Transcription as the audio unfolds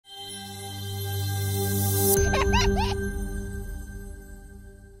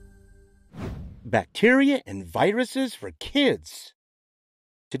Bacteria and viruses for kids.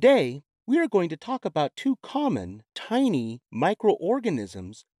 Today, we are going to talk about two common, tiny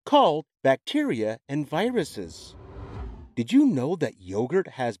microorganisms called bacteria and viruses. Did you know that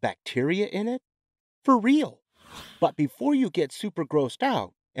yogurt has bacteria in it? For real. But before you get super grossed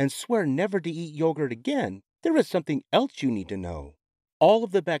out and swear never to eat yogurt again, there is something else you need to know. All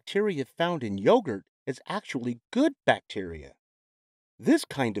of the bacteria found in yogurt is actually good bacteria. This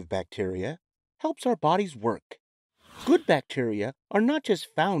kind of bacteria helps our bodies work. Good bacteria are not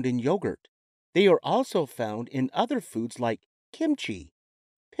just found in yogurt. They are also found in other foods like kimchi,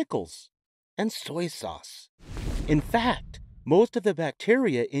 pickles, and soy sauce. In fact, most of the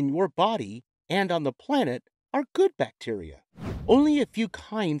bacteria in your body and on the planet are good bacteria. Only a few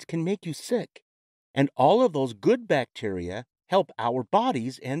kinds can make you sick. And all of those good bacteria help our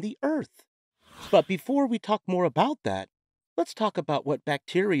bodies and the earth. But before we talk more about that, let's talk about what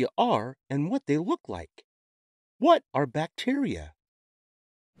bacteria are and what they look like. What are bacteria?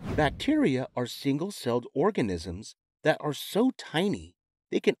 Bacteria are single-celled organisms that are so tiny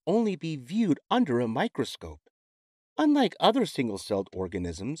they can only be viewed under a microscope. Unlike other single-celled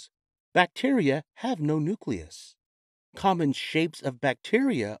organisms, bacteria have no nucleus. Common shapes of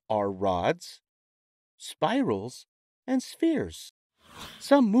bacteria are rods, spirals, and spheres.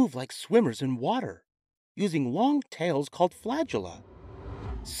 Some move like swimmers in water, using long tails called flagella.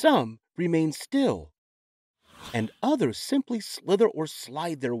 Some remain still, and others simply slither or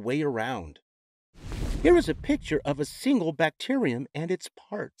slide their way around. Here is a picture of a single bacterium and its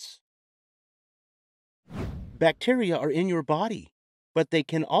parts. Bacteria are in your body, but they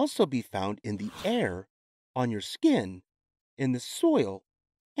can also be found in the air, on your skin, in the soil,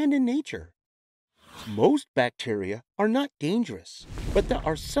 and in nature. Most bacteria are not dangerous, but there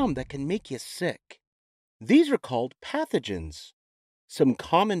are some that can make you sick. These are called pathogens. Some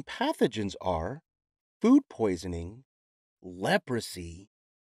common pathogens are food poisoning, leprosy,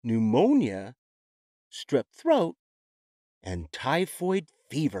 pneumonia, strep throat, and typhoid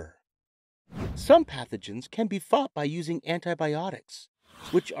fever. Some pathogens can be fought by using antibiotics,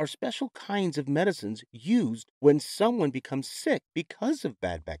 which are special kinds of medicines used when someone becomes sick because of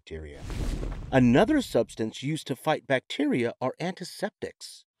bad bacteria. Another substance used to fight bacteria are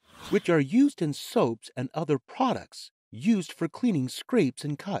antiseptics, which are used in soaps and other products used for cleaning scrapes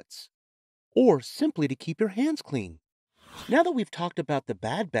and cuts, or simply to keep your hands clean. Now that we've talked about the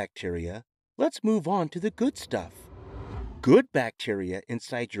bad bacteria, let's move on to the good stuff. Good bacteria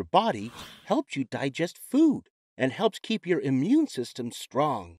inside your body helps you digest food and helps keep your immune system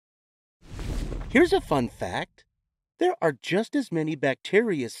strong. Here's a fun fact. There are just as many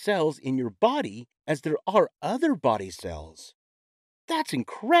bacteria cells in your body as there are other body cells. That's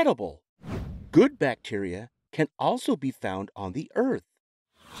incredible! Good bacteria can also be found on the earth.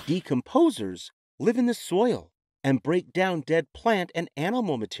 Decomposers live in the soil and break down dead plant and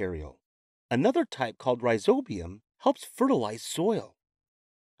animal material. Another type called rhizobium helps fertilize soil.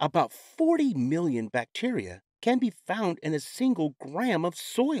 About 40 million bacteria can be found in a single gram of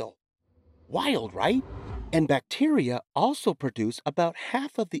soil. Wild, right? And bacteria also produce about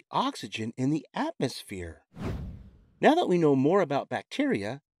half of the oxygen in the atmosphere. Now that we know more about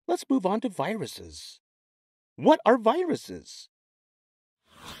bacteria, let's move on to viruses. What are viruses?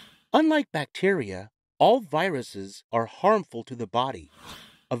 Unlike bacteria, all viruses are harmful to the body.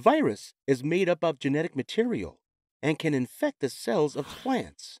 A virus is made up of genetic material and can infect the cells of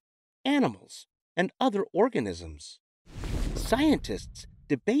plants, animals, and other organisms. Scientists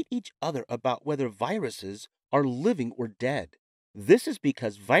debate each other about whether viruses are living or dead. This is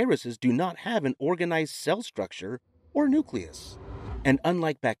because viruses do not have an organized cell structure or nucleus. And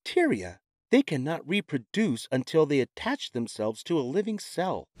unlike bacteria, they cannot reproduce until they attach themselves to a living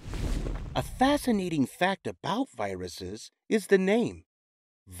cell. A fascinating fact about viruses is the name.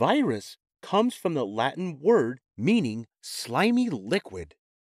 Virus comes from the Latin word meaning slimy liquid,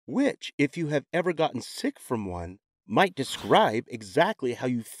 which, if you have ever gotten sick from one, might describe exactly how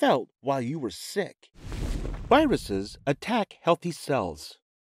you felt while you were sick. Viruses attack healthy cells,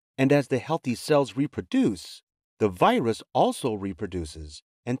 and as the healthy cells reproduce, the virus also reproduces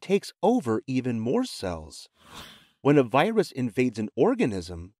and takes over even more cells. When a virus invades an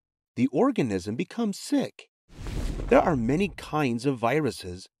organism, the organism becomes sick. There are many kinds of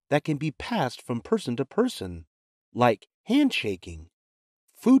viruses that can be passed from person to person, like handshaking,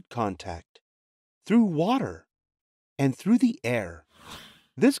 food contact, through water, and through the air.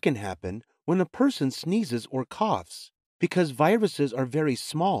 This can happen when a person sneezes or coughs, because viruses are very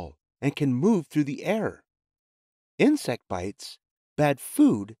small and can move through the air. Insect bites, bad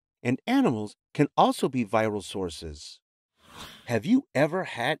food, and animals can also be viral sources. Have you ever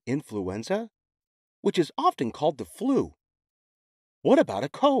had influenza? which is often called the flu. What about a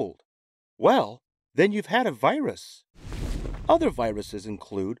cold? Well, then you've had a virus. Other viruses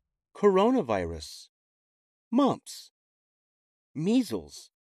include coronavirus, mumps, measles,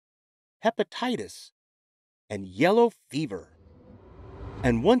 hepatitis, and yellow fever.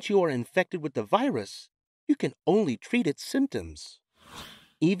 And once you are infected with the virus, you can only treat its symptoms.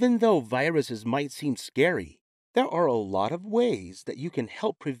 Even though viruses might seem scary, there are a lot of ways that you can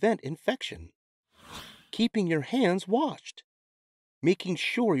help prevent infection. Keeping your hands washed, making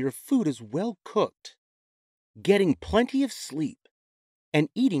sure your food is well cooked, getting plenty of sleep, and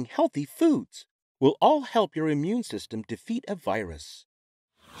eating healthy foods will all help your immune system defeat a virus.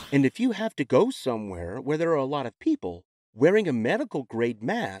 And if you have to go somewhere where there are a lot of people, wearing a medical-grade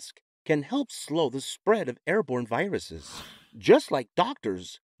mask can help slow the spread of airborne viruses, just like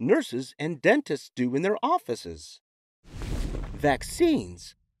doctors, nurses, and dentists do in their offices.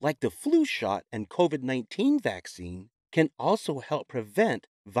 Vaccines, like the flu shot and COVID-19 vaccine, can also help prevent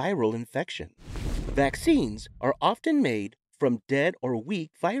viral infection. Vaccines are often made from dead or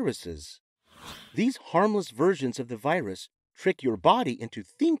weak viruses. These harmless versions of the virus trick your body into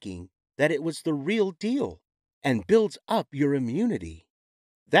thinking that it was the real deal and builds up your immunity.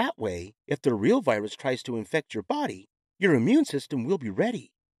 That way, if the real virus tries to infect your body, your immune system will be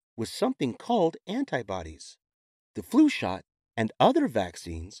ready with something called antibodies. The flu shot and other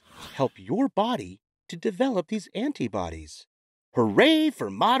vaccines help your body to develop these antibodies. Hooray for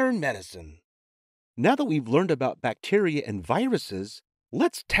modern medicine! Now that we've learned about bacteria and viruses,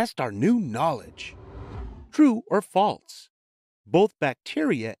 let's test our new knowledge. True or false? Both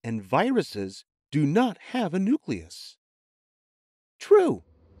bacteria and viruses do not have a nucleus. True.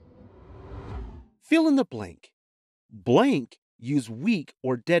 Fill in the blank. Blank use weak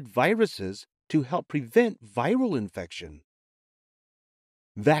or dead viruses to help prevent viral infection.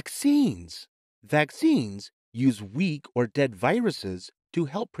 Vaccines. Vaccines use weak or dead viruses to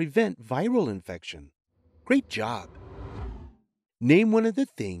help prevent viral infection. Great job. Name one of the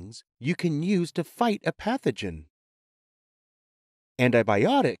things you can use to fight a pathogen.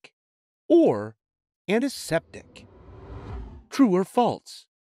 Antibiotic or antiseptic. True or false?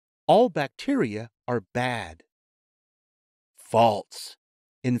 All bacteria are bad. False.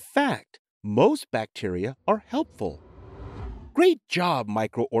 In fact, most bacteria are helpful. Great job,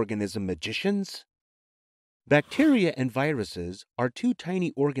 microorganism magicians! Bacteria and viruses are two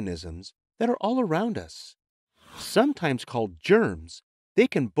tiny organisms that are all around us. Sometimes called germs, they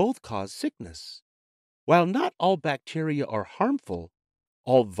can both cause sickness. While not all bacteria are harmful,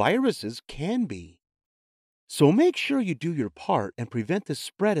 all viruses can be. So make sure you do your part and prevent the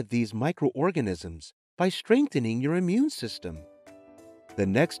spread of these microorganisms by strengthening your immune system. The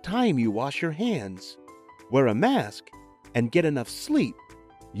next time you wash your hands, wear a mask, and get enough sleep,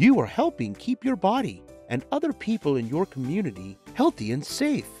 you are helping keep your body and other people in your community healthy and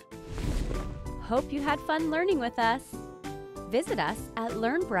safe. Hope you had fun learning with us. Visit us at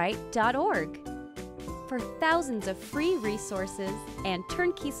learnbright.org for thousands of free resources and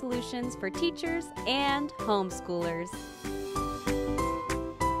turnkey solutions for teachers and homeschoolers.